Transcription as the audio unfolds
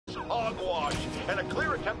hogwash and a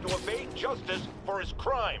clear attempt to evade justice for his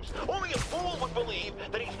crimes. Only a fool would believe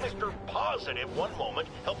that he's Mr. Positive one moment,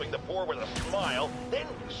 helping the poor with a smile, then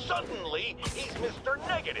suddenly he's Mr.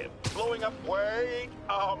 Negative, blowing up. Wait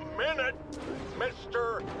a minute,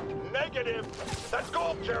 Mr. Negative. That's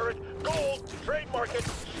gold, Jared. Gold, trademark it,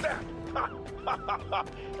 snap.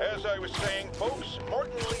 As I was saying, folks,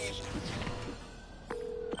 Morton Lee's...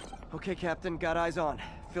 Okay, Captain, got eyes on.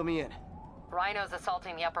 Fill me in. Rhino's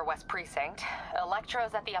assaulting the Upper West Precinct.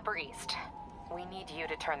 Electro's at the Upper East. We need you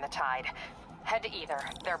to turn the tide. Head to either.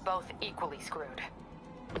 They're both equally screwed.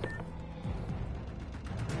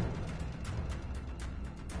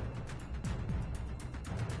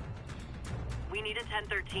 We need a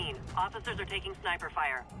 1013. Officers are taking sniper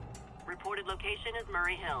fire. Reported location is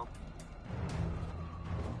Murray Hill.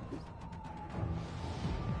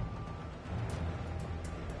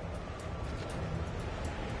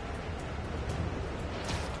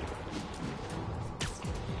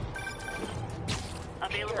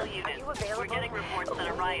 Available units. Are you available? We're getting reports that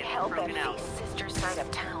a riot has broken out. Sister side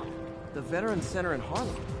of town. The Veterans Center in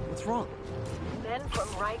Harlem. What's wrong? Men from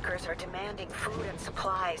Rikers are demanding food and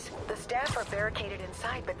supplies. The staff are barricaded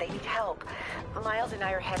inside, but they need help. Miles and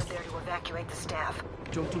I are headed there to evacuate the staff.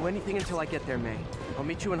 Don't do anything until I get there, May. I'll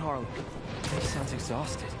meet you in Harlem. May sounds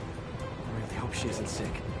exhausted. I really hope she isn't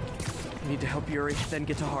sick. I need to help Yuri, then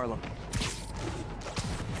get to Harlem.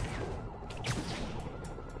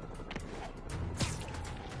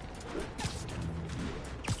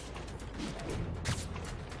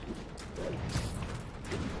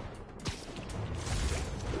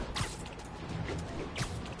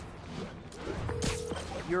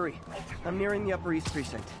 Yuri, I'm nearing the Upper East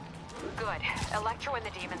Precinct. Good. Electro and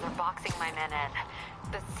the demons are boxing my men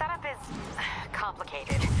in. The setup is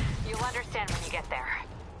complicated. You'll understand when you get there.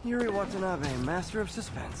 Yuri Watanabe, master of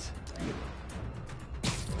suspense.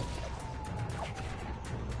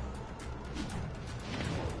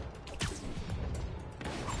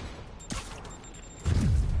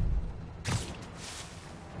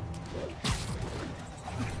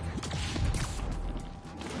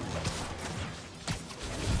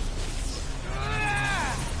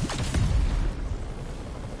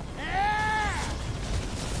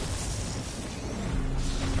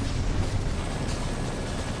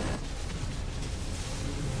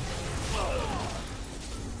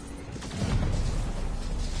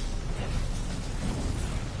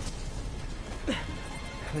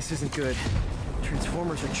 This isn't good.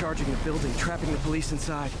 Transformers are charging the building, trapping the police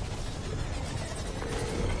inside.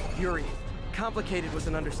 Yuri, complicated was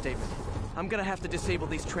an understatement. I'm gonna have to disable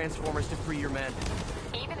these transformers to free your men.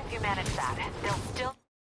 Even if you manage that, they'll still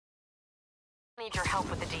need your help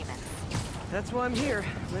with the demons. That's why I'm here,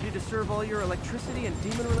 ready to serve all your electricity and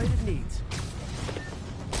demon-related needs.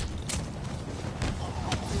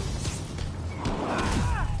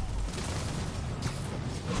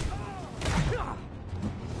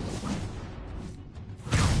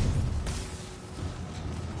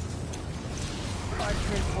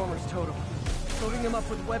 Transformers total. Loading them up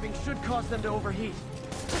with webbing should cause them to overheat.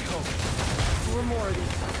 I hope. 4 more of these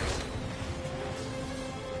suckers.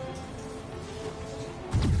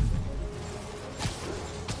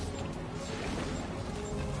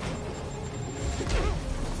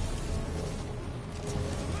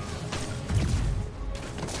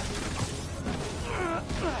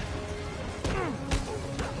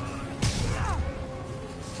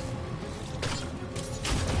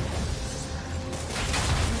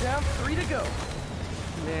 Down, 3 to go.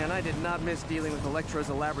 Man, I did not miss dealing with Electro's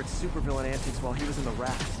elaborate supervillain antics while he was in the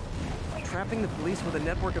rafts. Trapping the police with a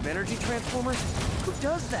network of energy transformers? Who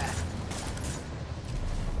does that?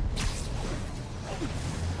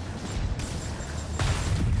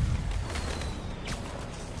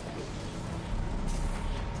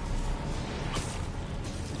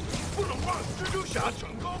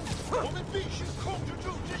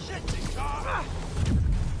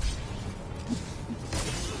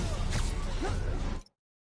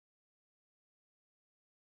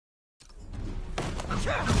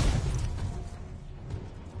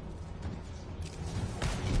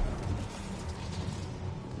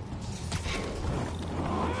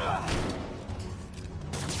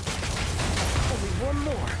 One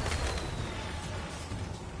more.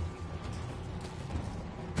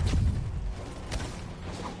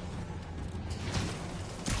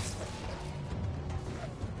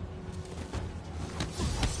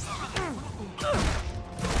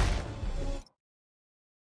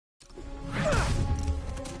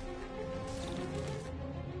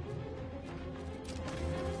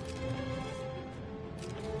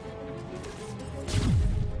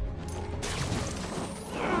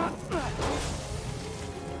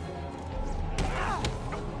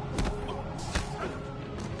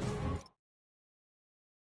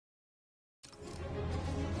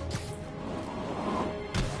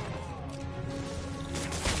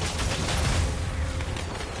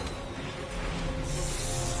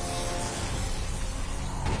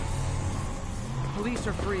 Police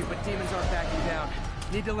are free, but demons aren't backing down.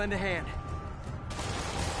 Need to lend a hand.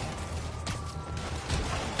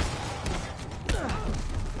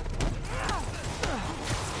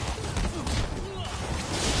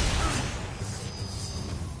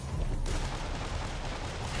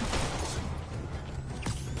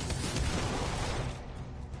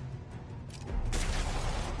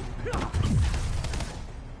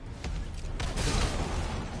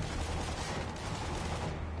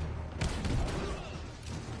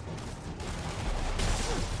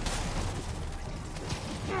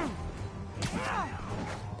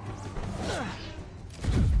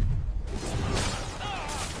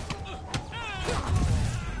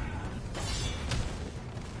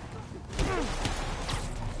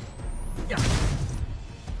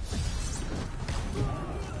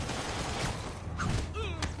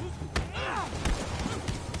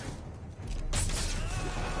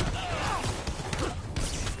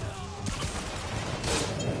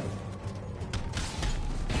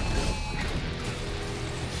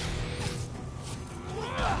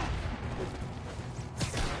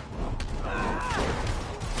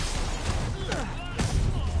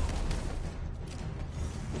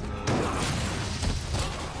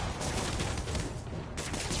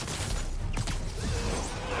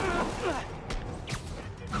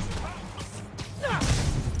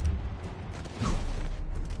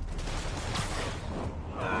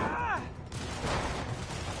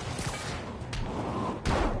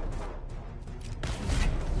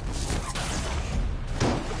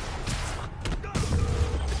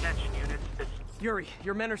 Yuri,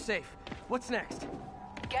 your men are safe. What's next?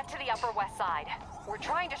 Get to the Upper West Side. We're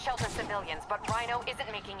trying to shelter civilians, but Rhino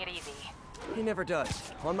isn't making it easy. He never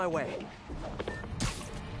does. On my way.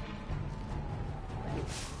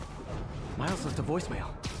 Miles left a voicemail.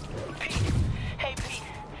 Pete! Hey, Pete!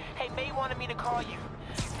 Hey, May wanted me to call you.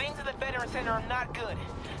 Things at the Veteran Center are not good.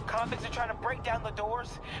 Convicts are trying to break down the doors.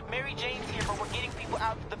 Mary Jane's here, but we're getting people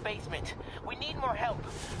out to the basement. We need more help.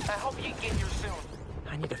 I hope you can get here soon.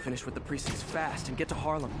 I need to finish with the precincts fast and get to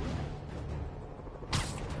Harlem.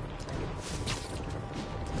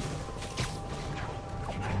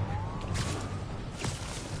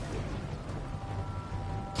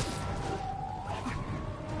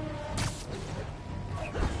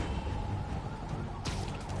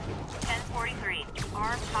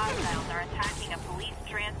 Armed hostiles are attacking a police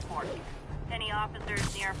transport. Any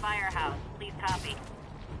officers near Firehouse, please copy.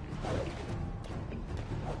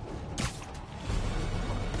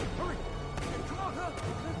 Hurry! Come on, huh?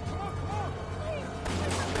 Come on, come on!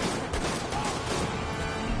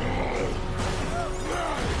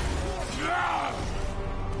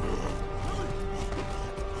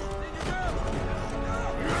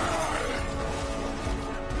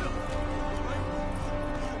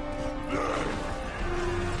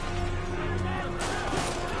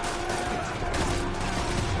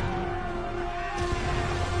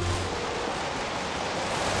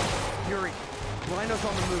 Yuri, Rhino's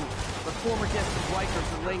on the move, but former guests of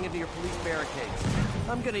Rikers are laying into your police barricades.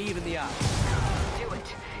 I'm gonna even the odds. Do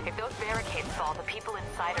it. If those barricades fall, the people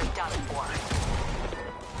inside are done for.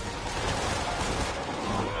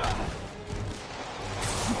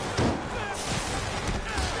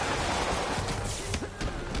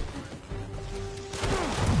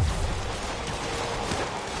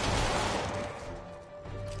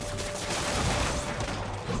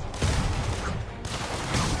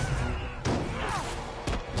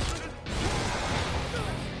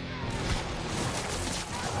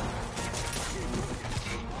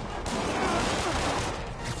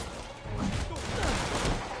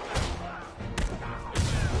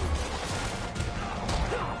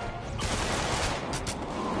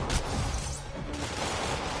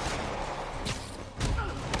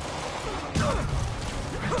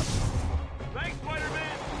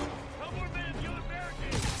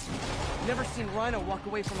 Never seen Rhino walk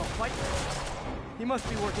away from a fight. He must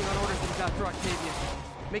be working on orders from Dr. Octavius,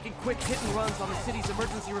 making quick hit and runs on the city's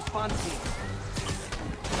emergency response team.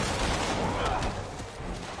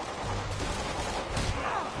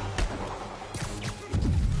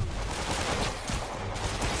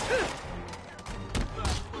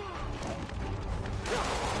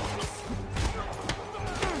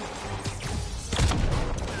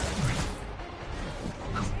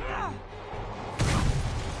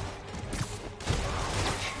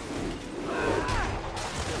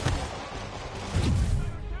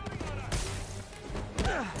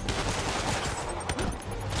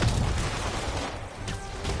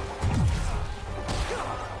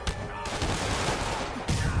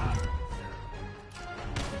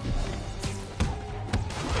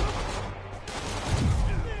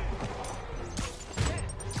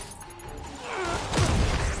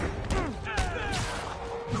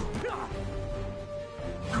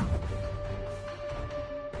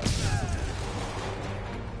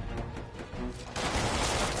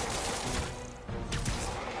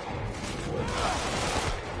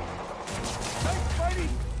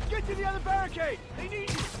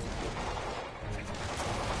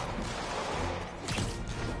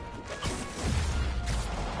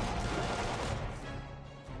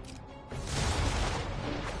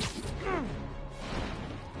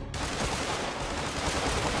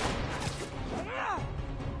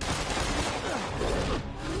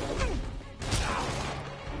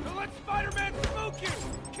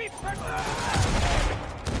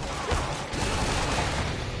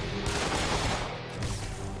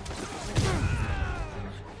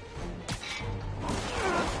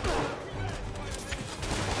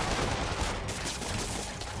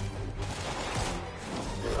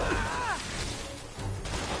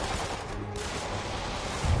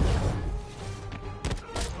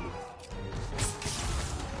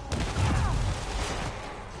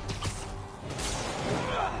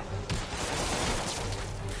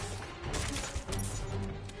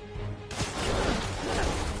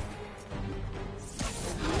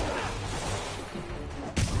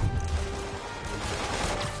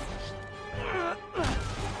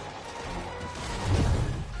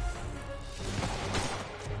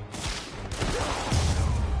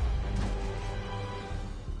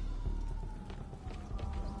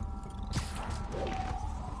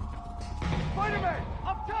 Spiderman!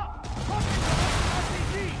 Up top!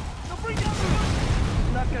 RPG! They'll bring down the roof!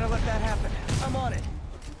 I'm not gonna let that happen. I'm on it.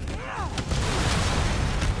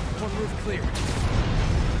 One roof clear.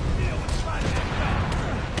 Deal with Spider-Man fast!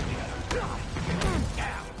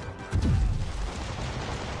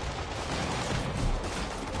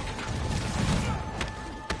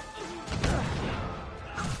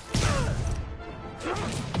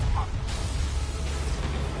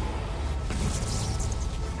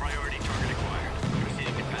 Priority target acquired.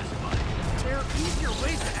 Proceeding to pacify. There are easier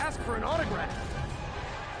ways to ask for an autograph.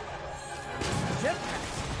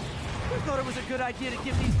 Jetpacks. Who thought it was a good idea to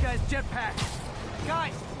give these guys jetpacks?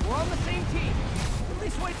 Guys, we're on the same team. At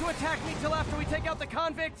least wait to attack me till after we take out the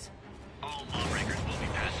convicts. All lawbreakers will be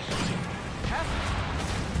pacified.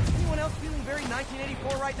 Pacified? Anyone else feeling very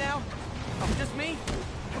 1984 right now? Oh, just me?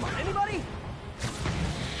 Come on, anybody?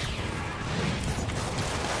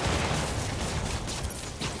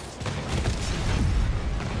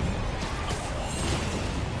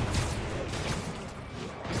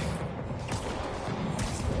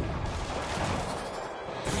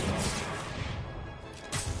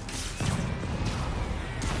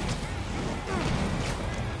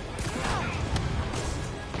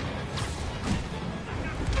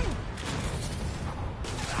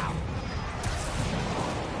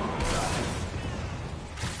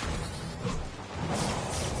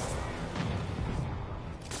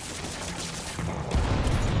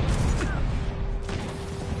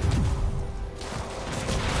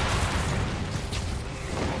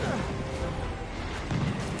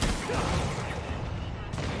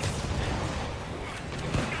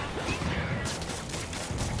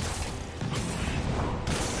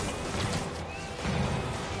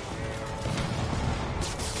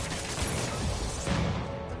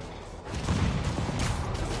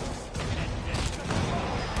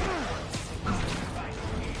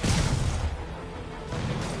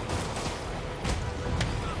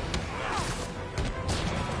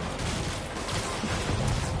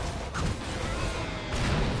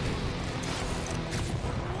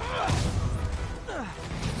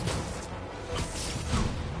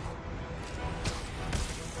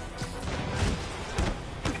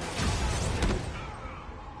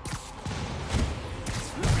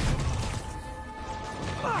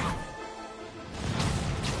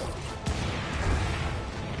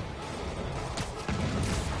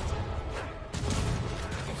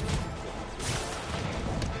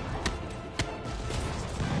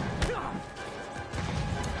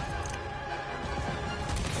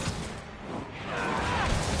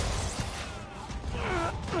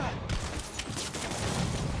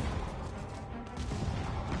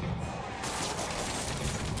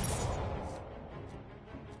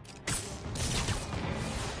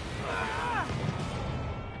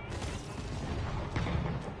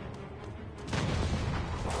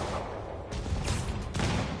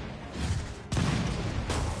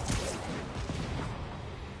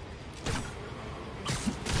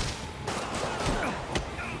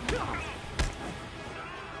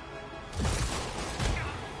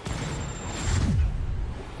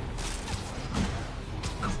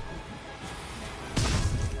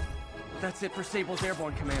 That's it for Sable's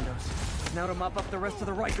airborne commandos. Now to mop up the rest of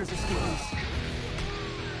the Rikers escapees.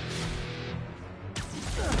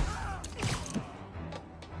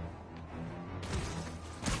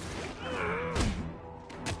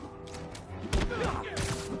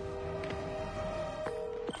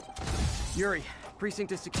 Yuri,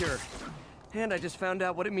 precinct is secured. And I just found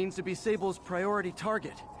out what it means to be Sable's priority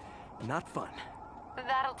target. Not fun.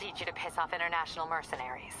 That'll teach you to piss off international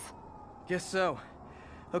mercenaries. Guess so.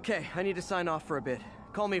 Okay, I need to sign off for a bit.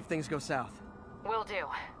 Call me if things go south. Will do.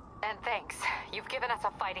 And thanks. You've given us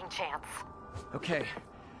a fighting chance. Okay.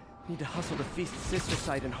 Need to hustle to Feast's sister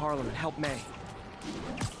site in Harlem and help May.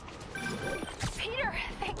 Peter,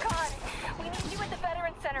 thank God.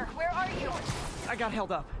 got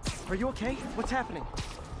held up. Are you okay? What's happening?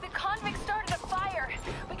 The convicts started a fire.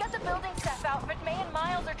 We got the building staff out, but May and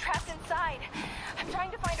Miles are trapped inside. I'm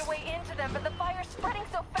trying to find a way into them, but the fire's spreading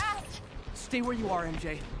so fast. Stay where you are,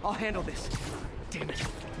 MJ. I'll handle this. Damn it.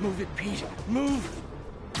 Move it, Pete. Move!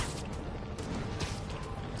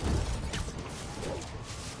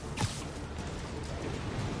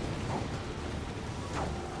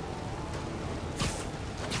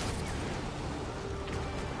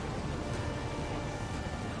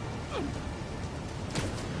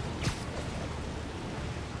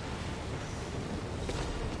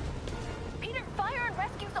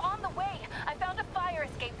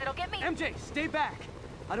 MJ, stay back!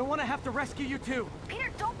 I don't want to have to rescue you too! Peter,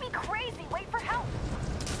 don't be crazy! Wait for help!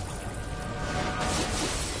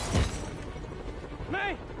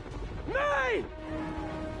 May! May!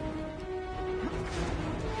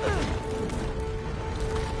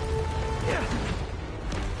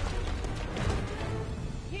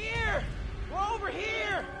 Here! We're over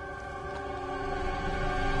here!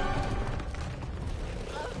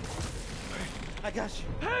 I got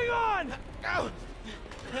you. Hang on! Out!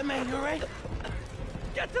 Hey, man, you alright?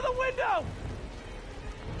 Get to the window!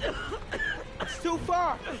 It's too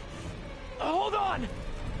far. Hold on!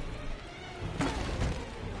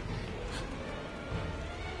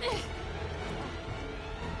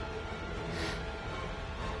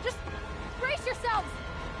 Just brace yourselves!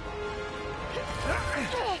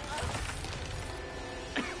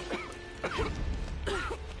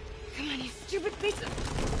 Come on, you stupid piece of...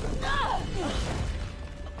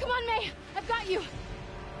 Come on, May! I've got you!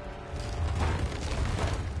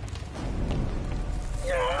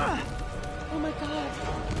 Oh my god.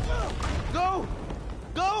 Go!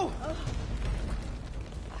 Go!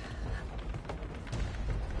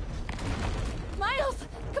 Miles!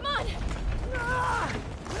 Come on! No!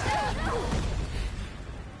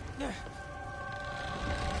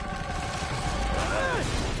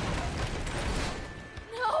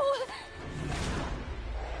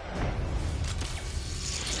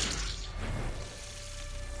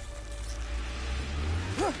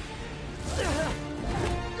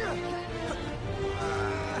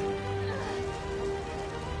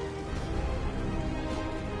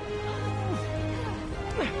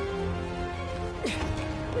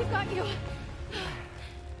 We've got you.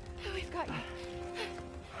 We've got you.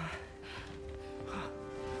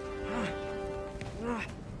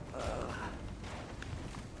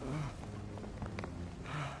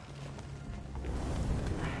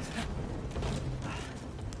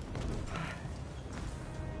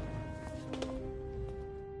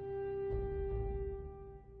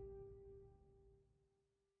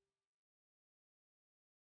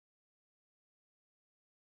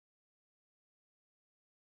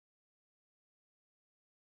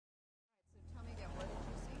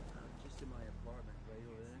 Just in my apartment, right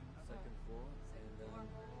over there, second floor, and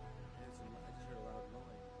I just heard a loud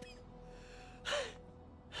noise.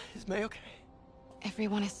 Is May okay?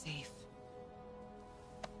 Everyone is safe.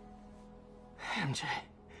 MJ,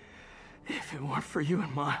 if it weren't for you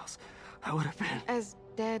and Miles, I would have been... As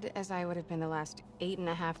dead as I would have been the last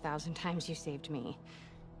 8,500 times you saved me.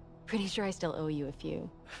 Pretty sure I still owe you a few.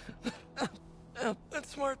 That's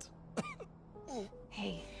smart.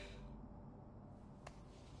 Hey.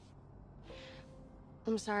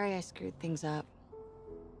 I'm sorry I screwed things up.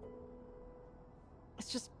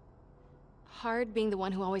 It's just hard being the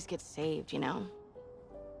one who always gets saved, you know?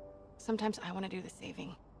 Sometimes I want to do the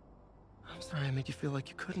saving. I'm sorry I made you feel like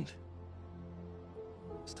you couldn't.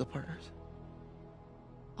 Still partners?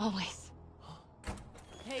 Always.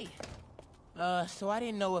 Hey. So I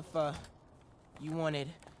didn't know if, you wanted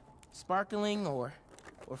sparkling or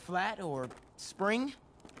flat or spring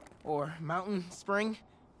or mountain spring.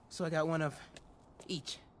 So I got one of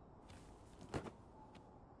each.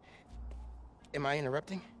 Am I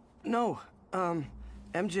interrupting? No.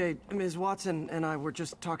 MJ, Ms. Watson, and I were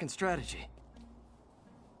just talking strategy.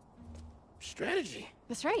 Strategy?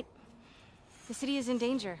 That's right. The city is in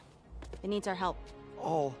danger. It needs our help.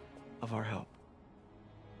 All of our help.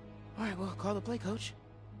 All right, well, call the play, coach.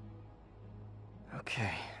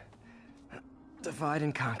 Okay. Divide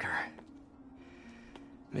and conquer.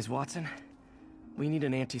 Ms. Watson, we need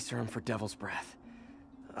an anti-serum for Devil's Breath.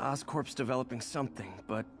 Oscorp's developing something,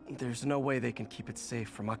 but there's no way they can keep it safe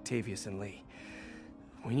from Octavius and Lee.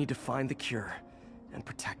 We need to find the cure and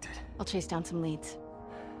protect it. I'll chase down some leads.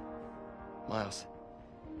 Miles,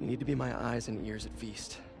 you need to be my eyes and ears at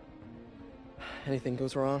Feast. Anything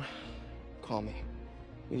goes wrong, call me.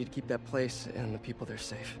 We need to keep that place and the people there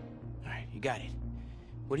safe. All right, you got it.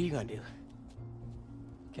 What are you gonna do?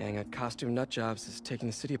 Gang at Costume Nut Jobs is taking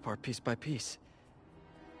the city apart piece by piece.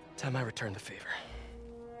 Time I return the favor.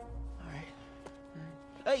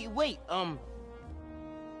 Hey, wait, how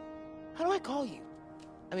do I call you?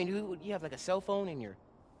 I mean, you have like a cell phone in your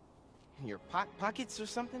pockets or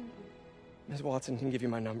something? Ms. Watson can give you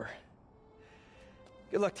my number.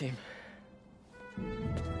 Good luck, team.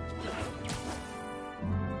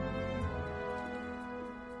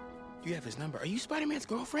 You have his number. Are you Spider-Man's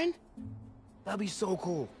girlfriend? That'd be so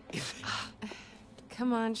cool.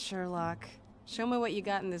 Come on, Sherlock. Show me what you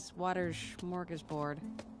got in this water smorgasbord.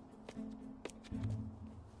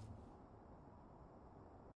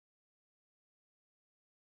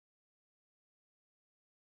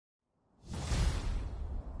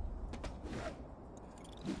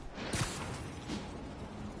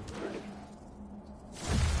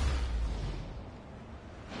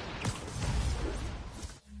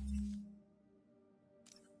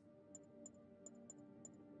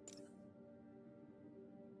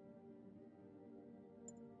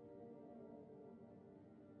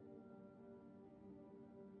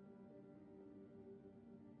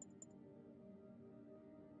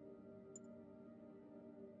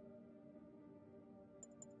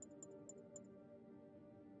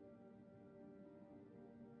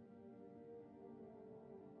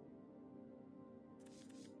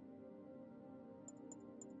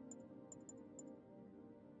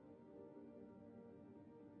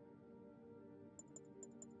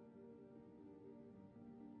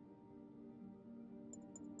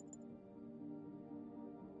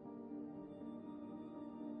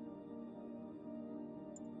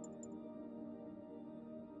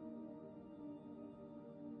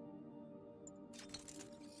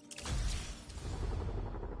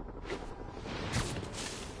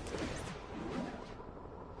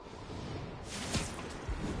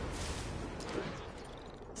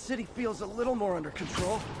 City feels a little more under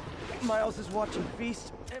control. Miles is watching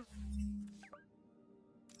Feast, and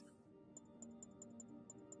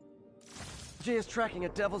Jay is tracking a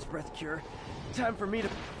Devil's Breath cure. Time for me to...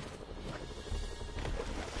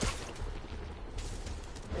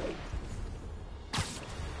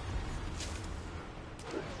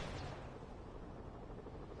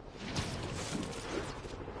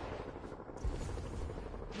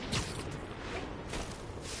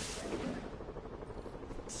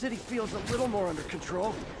 City feels a little more under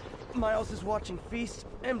control. Miles is watching Feast.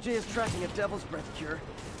 MJ is tracking a Devil's Breath cure.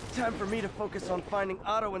 Time for me to focus on finding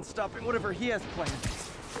Otto and stopping whatever he has planned.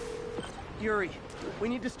 Yuri, we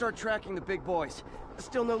need to start tracking the big boys.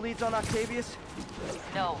 Still no leads on Octavius?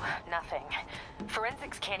 No, nothing.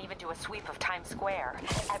 Forensics can't even do a sweep of Times Square.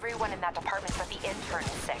 Everyone in that department but the intern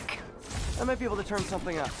is sick. I might be able to turn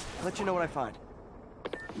something up. I'll let you know what I find.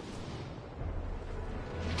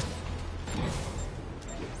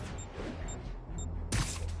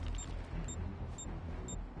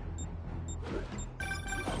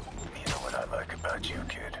 You,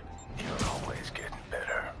 kid. You're always getting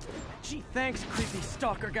better. Gee, thanks, creepy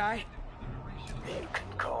stalker guy. You can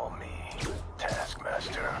call me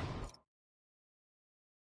Taskmaster.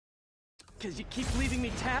 'Cause you keep leaving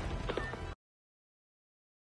me tapped?